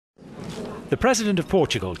The President of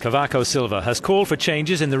Portugal, Cavaco Silva, has called for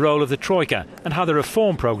changes in the role of the troika and how the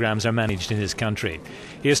reform programmes are managed in his country.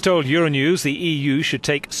 He has told Euronews the EU should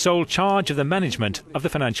take sole charge of the management of the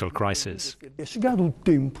financial crisis.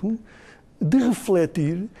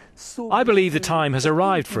 I believe the time has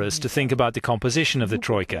arrived for us to think about the composition of the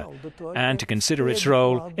troika and to consider its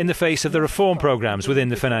role in the face of the reform programmes within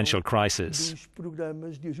the financial crisis.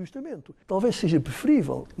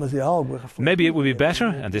 Maybe it would be better,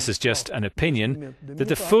 and this is just an opinion, that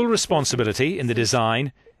the full responsibility in the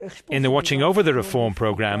design, in the watching over the reform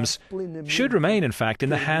programmes, should remain in fact in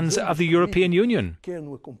the hands of the European Union.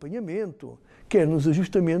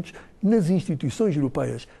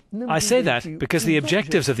 I say that because the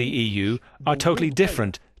objectives of the EU are totally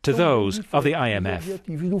different to those of the IMF.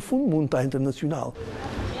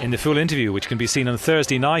 In the full interview, which can be seen on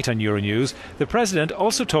Thursday night on Euronews, the President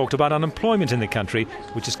also talked about unemployment in the country,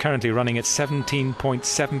 which is currently running at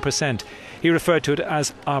 17.7%. He referred to it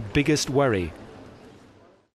as our biggest worry.